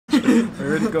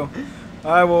Ready to go.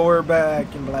 Alright, well, we're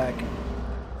back in black.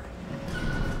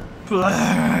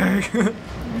 Black.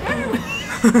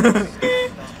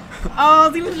 Oh, I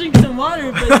was gonna drink some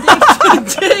water, but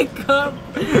Jacob.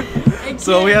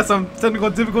 So we had some technical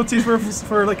difficulties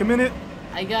for like a minute.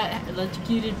 I got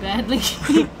electrocuted badly.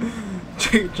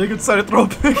 Jacob decided to throw a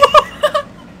pick.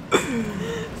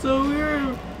 So we were,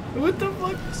 what the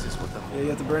fuck? Yeah, you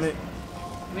have to burn it.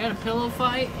 We had a pillow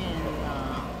fight and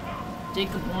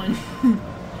Jacob won.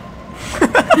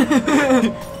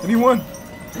 And he won.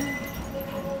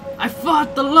 I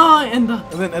fought the law and the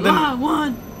then, law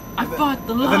won. I fought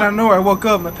the law. And then I know I woke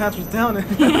up, my pants was down, and,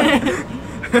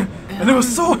 and it was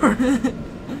sore.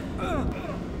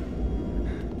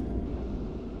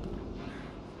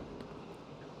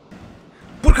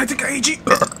 What can I take AG?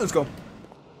 Let's go.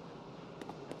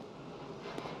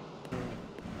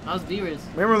 How's viewers?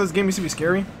 Remember this game used to be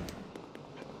scary?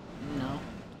 No.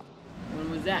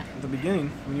 When was that? At the beginning,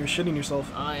 when you were shitting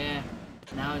yourself. Oh yeah.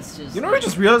 Now it's just. You know, I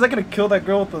just realized I could have killed that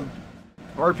girl with the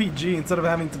RPG instead of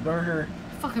having to burn her.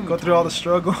 Fucking Go through all the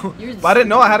struggle. You're But I didn't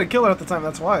know I had to kill her at the time,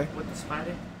 that's why. With the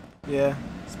spider? Yeah,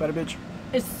 spider bitch.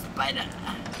 It's spider.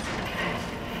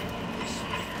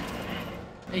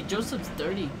 Hey, Joseph's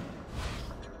dirty.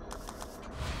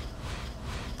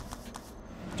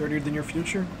 Dirtier than your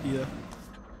future? Yeah.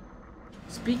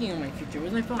 Speaking of my future,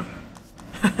 where's my phone?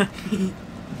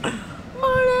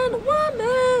 More than a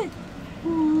woman.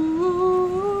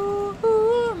 Ooh,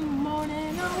 more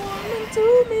than a woman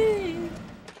to me.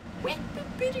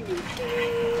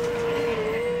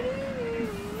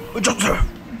 Joseph!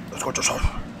 Let's go, Joseph.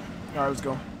 Alright, let's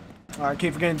go. Alright,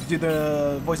 keep forgetting to do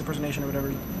the voice impersonation or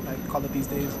whatever I call it these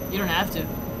days. You don't have to.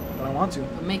 But I want to.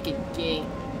 But make it gay.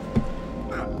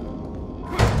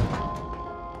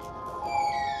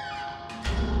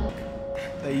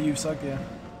 That you suck, yeah.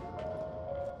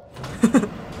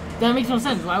 That makes no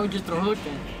sense. Why would you throw hook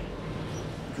then?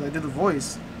 Because I did the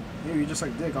voice. You just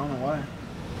like dick, I don't know why.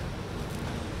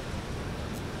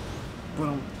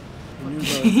 But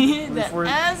That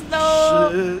ass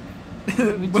though. Shit.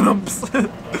 But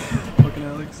fucking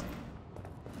Alex.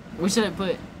 What should I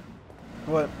put?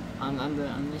 What? On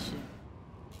this shit.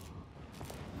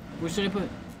 What should I put?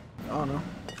 I don't know.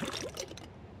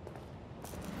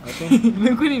 I think.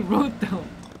 Look what he wrote though.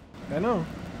 I know.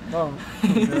 Oh.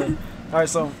 Okay. Alright,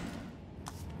 so.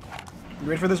 You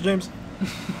ready for this, James?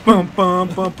 Bum bum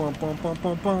bum bum bum bum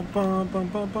bum bum bum bum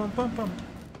bum bum bum bum.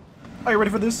 Are you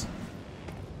ready for this?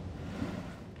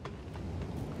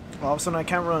 All of a sudden I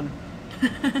can't run. He's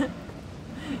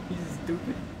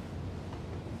stupid.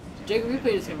 Jacob, you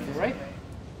played this game before, right?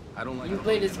 I don't like. You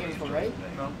played this game before, right?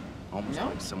 No. Almost No?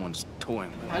 like someone's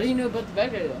toying with How do you know about the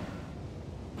bad guy though?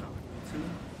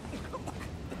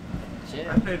 Shit.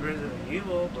 I played Resident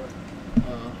Evil, but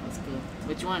Oh, that's cool.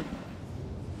 Which one?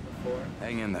 before.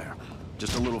 Hang in there.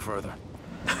 Just a little further.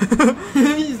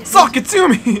 Suck it to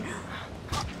me!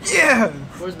 Yeah!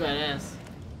 Four's badass.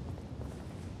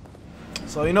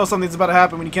 So you know something's about to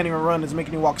happen when you can't even run. It's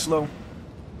making you walk slow.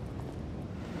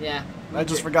 Yeah. I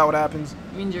just forgot what happens.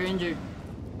 Means you're injured.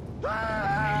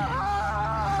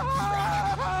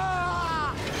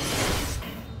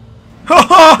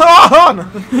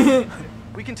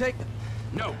 We can take them.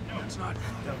 No, it's not.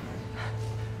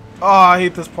 Oh, I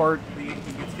hate this part. He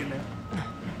gets in there.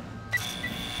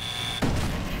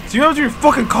 Do you have to be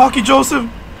fucking cocky, Joseph?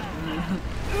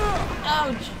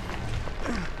 Ouch!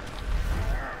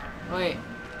 Wait.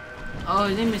 Oh,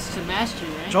 his name is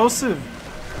Sebastian, right? Joseph.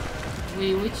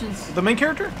 Wait, which is... The main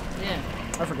character? Yeah.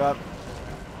 I forgot.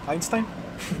 Einstein?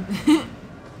 You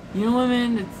know what,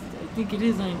 man? I think it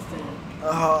is Einstein.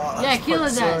 Yeah, kill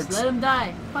his ass. Let him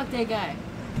die. Fuck that guy.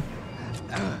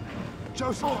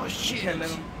 Joseph. Oh shit. Can't let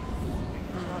him.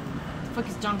 What the fuck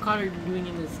is John Carter doing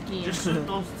in this game? Just shoot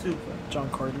those two. John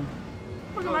Carden.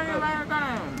 Look at my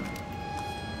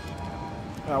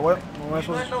What am I You supposed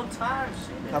got to... no time.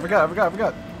 Shoot it. I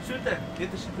forgot. Shoot that.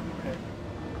 Get the shit to be prepared.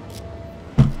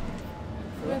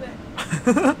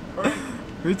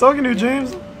 Who are you talking to,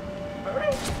 James?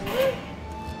 Hurry.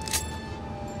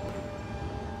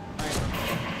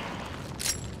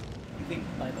 You think?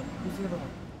 Who's the other one?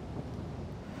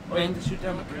 Oh, you have to shoot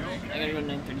down the bridge. I gotta go to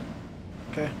 9:30.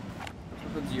 Okay.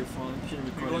 What's your phone? You should have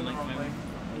You're recorded going the like wrong way.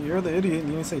 5. You're the idiot.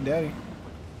 You didn't say daddy.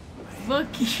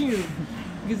 Fuck you.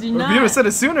 Because you're If not. you would have said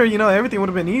it sooner, you know, everything would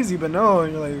have been easy, but no,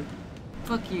 you're like,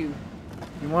 Fuck you.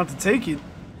 you wanted to take it.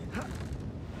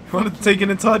 You wanted to take it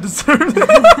until I deserved it.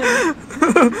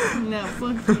 No,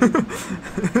 fuck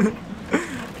you.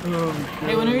 Oh,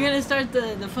 Hey, when are we gonna start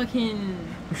the fucking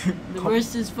the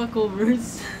versus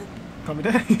fuckovers? Call me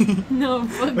daddy. No,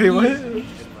 fuck Wait, you. what?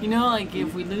 You know, like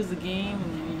if we lose the game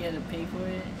and we get had to pay for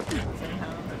it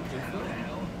somehow.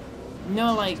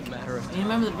 No, like, you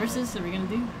remember the verses that we're gonna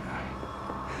do?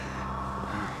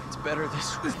 It's better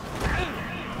this way.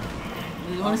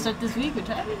 You want to start this week with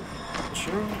Travis?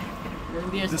 Sure. We're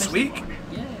gonna be our This special- week?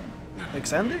 Yeah, Like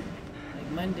Sunday?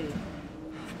 like Monday.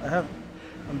 I'm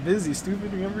busy,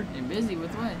 stupid, remember? You're busy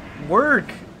with what?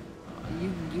 Work!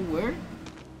 You work?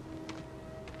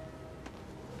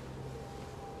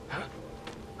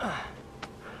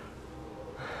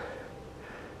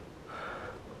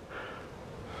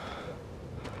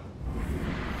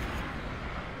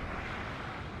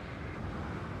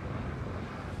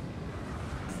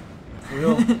 For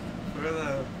real. For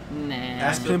the Nah.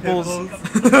 Ass pimples.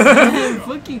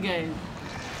 Fuck you guys.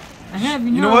 I have,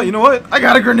 You know what? I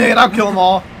got a grenade, I'll kill them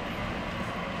all.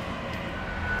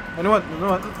 You know what?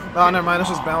 Oh, never mind, let's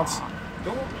just bounce.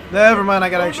 Never mind, I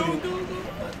gotta actually...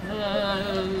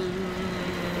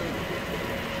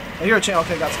 I hear a chain.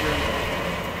 Okay, got scared.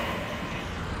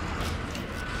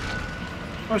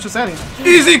 Oh, it's just Annie.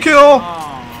 Easy kill!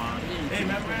 Hey,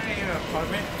 remember in your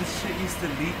apartment? This shit used to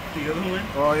leak the other one.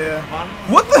 Oh, yeah.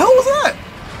 What the hell was that?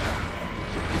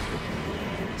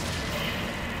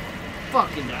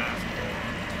 Fucking ass.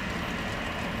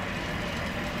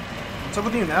 What's up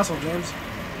with you, an asshole, James?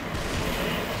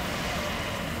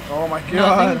 Oh my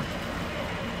god. Nothing.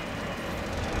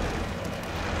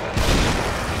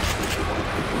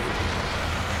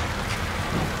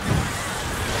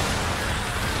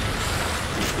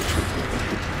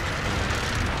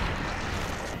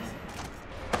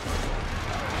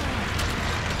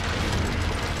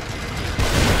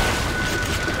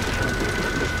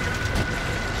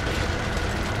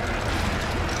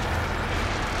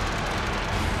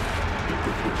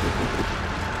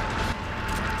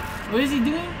 What is he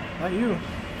doing? Not you.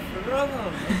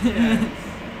 Brother. Yeah.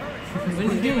 What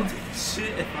is he doing?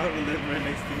 Shit, if I would live right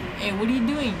next to you. Hey, what are you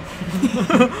doing?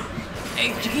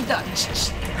 Hey, chiquita.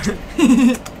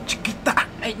 Chiquita.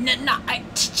 Hey, nah, hey.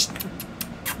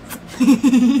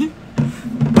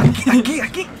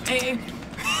 Aquí. Hey.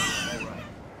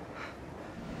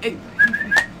 Hey.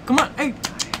 Come on, hey.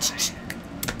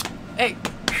 Hey.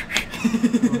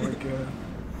 Oh my god.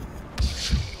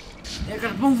 I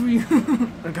got a bone for you.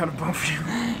 I got a bone for you.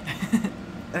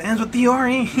 That ends with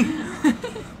DRE.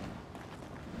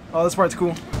 Oh, this part's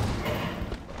cool.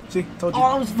 See, told you. Oh,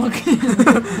 I was fucking.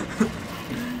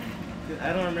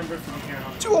 I don't remember from here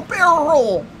on. To a barrel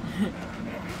roll.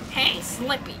 Hey,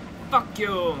 Slippy. Fuck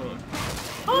you.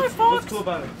 Hi, What's Fox. cool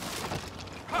about it?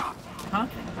 Huh?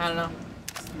 I don't know.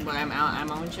 But I'm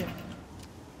my own shit.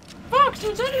 Fox,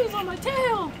 there's enemies on my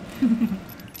tail.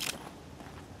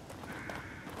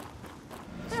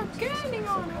 They're gaining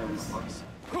on us.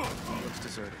 Looks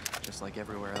deserted, just like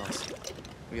everywhere else.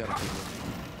 We gotta keep looking.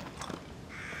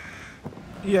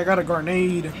 Yeah, I got a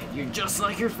grenade. You're just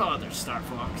like your father, Star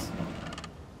Fox.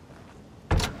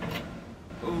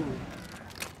 Ooh.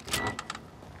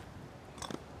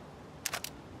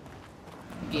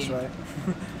 That's right.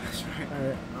 That's right.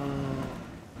 Alright,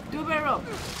 Do a barrel.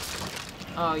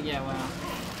 Oh yeah, wow.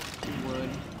 Wood.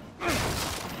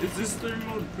 Is this story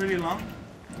mode pretty long?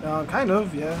 kind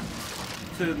of, yeah.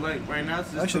 So like right now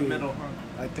it's just Actually, the middle,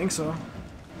 huh? I think so.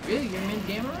 Really, you're mid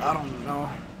game already? I don't know.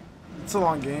 It's a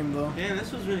long game, though. Yeah,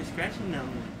 this was really scratching down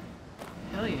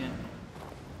Hell yeah.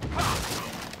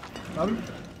 Nothing?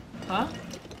 Huh?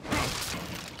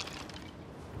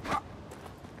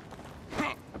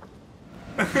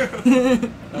 I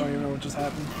don't even know what just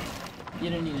happened. You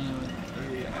don't need to know there.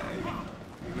 Oh,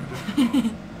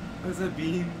 yeah. What's a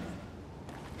bean?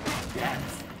 Yes.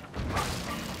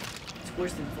 It's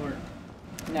worse than Fort.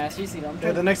 Nah, seriously, don't.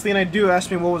 Yeah, the next thing I do,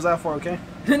 ask me what was that for, okay?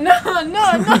 No.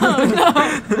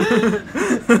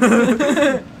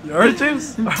 You alright,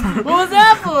 James? What was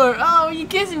that for? Oh, you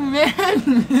kissing me,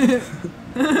 man.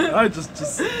 I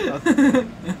just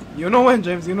you know when,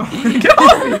 James, you know when. Get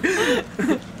off me!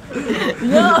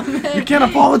 No, man. You can't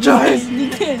apologize! You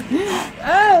can't.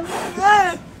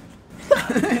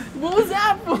 What was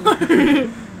that for? Let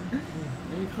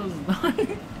me close the door.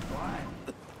 Why?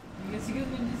 Because you guys are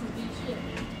gonna do some good shit.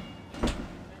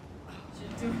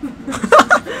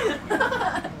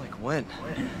 Like when?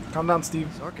 Calm down, Steve.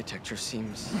 This architecture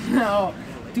seems... No.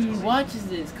 Dude, he watches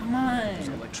this. Come on.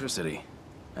 Electricity.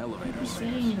 Elevators.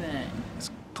 Saying that. This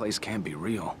place can't be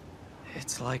real.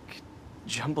 It's like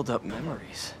jumbled up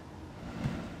memories.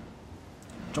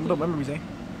 Jumbled up memories, eh?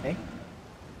 Eh?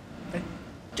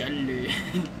 Jelly.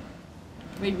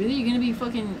 Wait, really? You're gonna be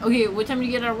fucking... Okay, what time do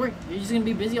you get out of work? You're just gonna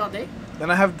be busy all day? Then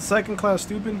I have the second class,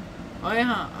 stupid. Oh,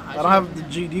 yeah. I don't have the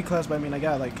GED class, but I mean, I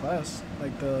got, like, class.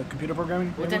 Like, the computer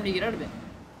programming. What time do you get out of it?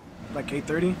 Like,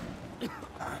 8:30.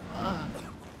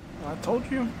 Told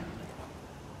you.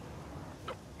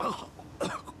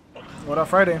 What up,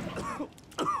 Friday?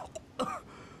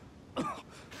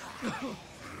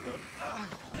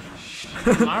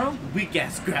 Tomorrow? Weak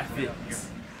ass graphics.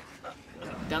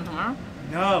 Done tomorrow?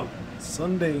 No.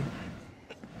 Sunday.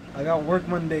 I got work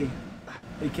Monday.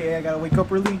 AKA I gotta wake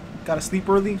up early. Gotta sleep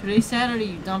early. Today's Saturday,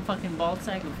 you dumb fucking bald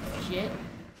sack of shit.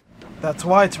 That's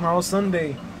why tomorrow's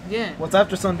Sunday. Yeah. What's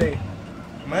after Sunday?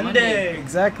 Monday.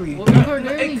 Exactly. We'll record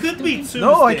early, It could be Tuesday.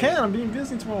 No, I can't. I'm being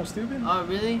busy tomorrow, stupid. Oh,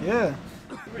 really? Yeah.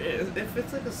 If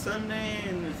it's like a Sunday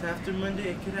and it's after Monday,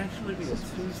 it could actually be a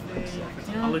Tuesday. If it's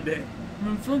a Yeah. holiday.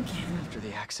 Fuck you. After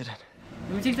the accident.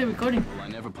 Let me take the recording. Well, I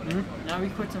never put it. Now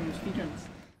record some speedruns.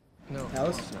 No,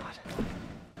 Alice? it's not.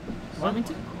 Want me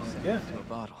to? Yeah. To a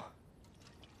bottle.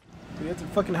 You have to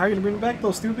fucking. How are you gonna bring it back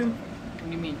though, stupid? What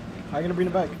do you mean? How are you gonna bring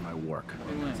it back? My work.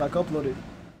 Wait, wait. So I can upload it.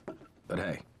 But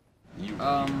hey, you.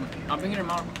 I'll bring it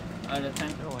tomorrow. At a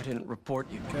time. No, I didn't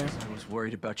report you because I was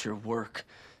worried about your work,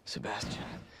 Sebastian.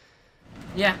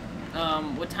 Yeah.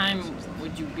 What time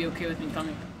would you be okay with me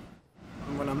coming?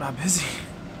 When I'm not busy.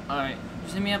 Alright.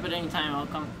 Just hit me up at any time. I'll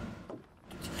come.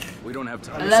 We don't have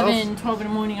time. 11, 12 in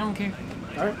the morning. I don't care.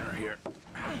 Alright. Here.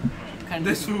 Kind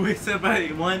This fool wakes up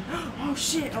at 1. Oh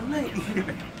shit, I'm late.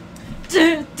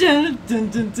 Dun, dun, dun,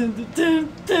 dun, dun, dun,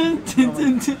 dun, dun,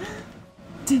 dun, dun.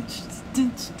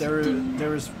 There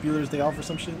was Bueller's Day Off or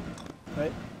some shit,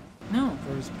 right? No.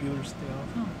 There was Bueller's Day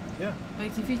Off. No. Yeah.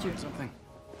 Back to the future. Something.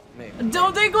 Maybe.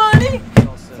 Don't take money! It's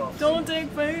all set. Don't take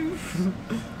fame!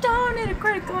 Don't need a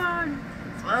credit card!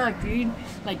 Fuck, dude.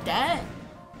 Like that?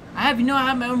 I have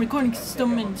my own recording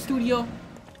system and studio.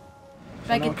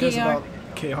 Back No one at cares KR. about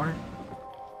KR.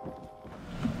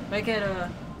 Back at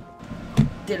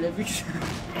television.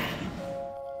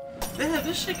 Yeah,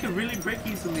 this shit can really break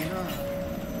easily, huh?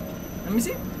 Let me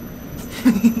see.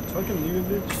 Fucking you,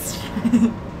 bitch.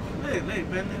 Like,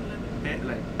 man,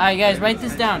 like. Alright, guys, write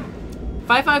this down.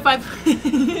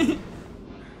 555.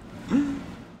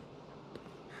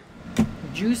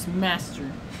 Juice Master.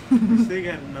 You still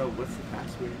gotta know what's the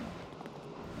password.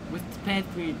 What's the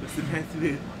password? What's the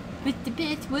password? What's the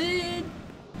password?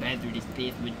 Password is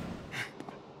password.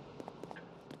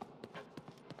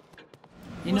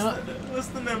 You know what? What's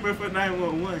the number for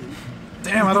 911?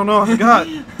 Damn, I don't know. I forgot.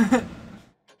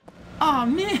 Aw,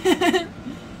 man.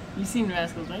 You seen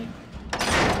Rascals, right?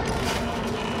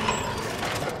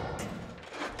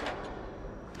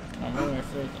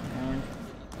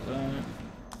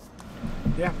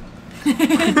 Yeah.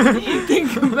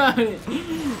 Think about it.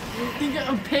 Think of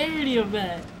a parody of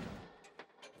that.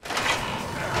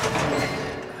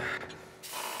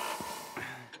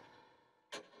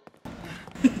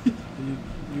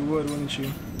 You would, wouldn't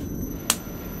you?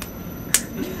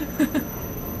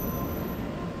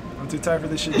 I'm too tired for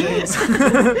this shit, James.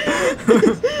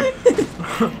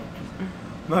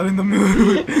 Not in the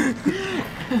mood.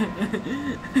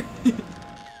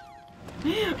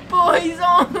 Boys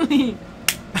only.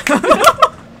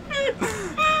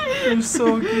 You're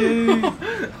so gay.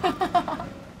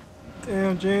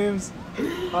 Damn, James.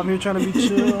 I'm here trying to be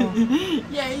chill.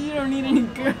 Yeah, you don't need any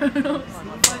girls.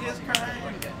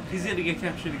 He's gonna get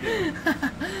captured again.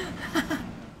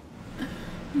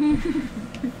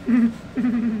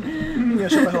 Yeah,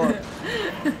 shut the hell up.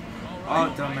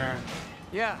 Oh, dumbass.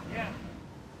 Yeah.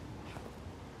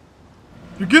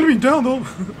 You're getting me down, though.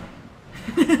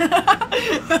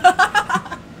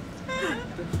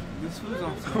 This was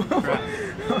on some crap.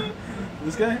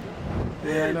 This guy?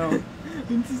 Yeah, I know.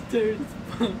 I'm just tired as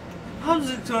fuck. How does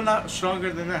it turn out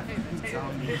stronger than that? You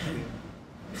tell me.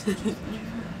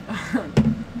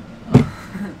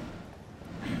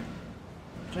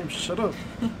 James, shut up.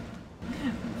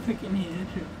 Freaking hand.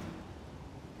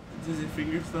 Does your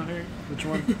finger still hurt? Which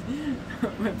one?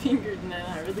 My fingers,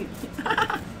 not really.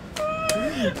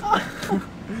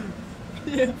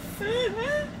 Yeah.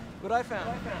 What I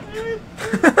found.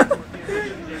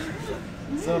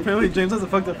 So apparently James has a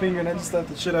fucked up finger and I just slapped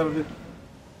the shit out of it.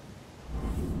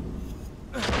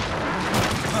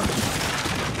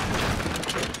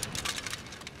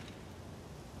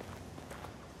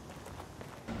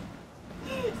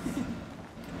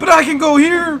 But I can go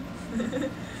here!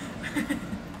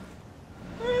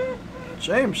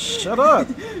 James, shut up!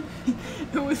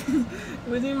 It wasn't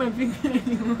my finger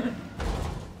anymore.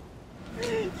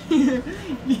 You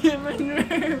hit my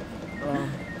nerve.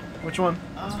 Which one?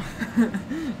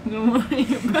 Don't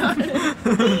worry about it.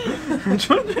 Which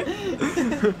one?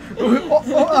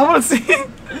 I want to see.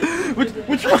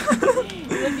 Which one?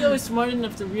 Like I was smart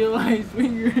enough to realize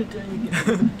when you were trying to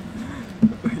get.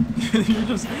 You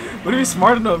just. What do you mean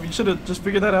smart enough? You should have just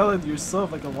figured that out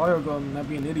yourself like a while ago and not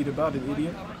be an idiot about it,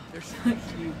 idiot. Fuck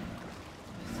you.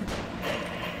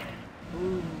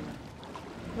 Ooh.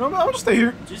 No, I'm gonna stay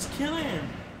here. Just kill him.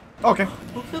 Okay.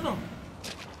 Who killed him?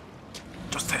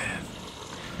 Joseph.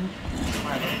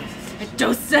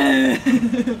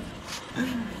 Joseph!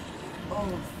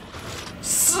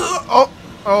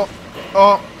 Oh.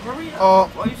 Oh. Hurry up. Oh.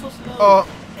 Why are you so slow?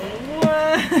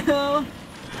 Wow!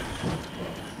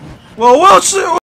 Well, shit.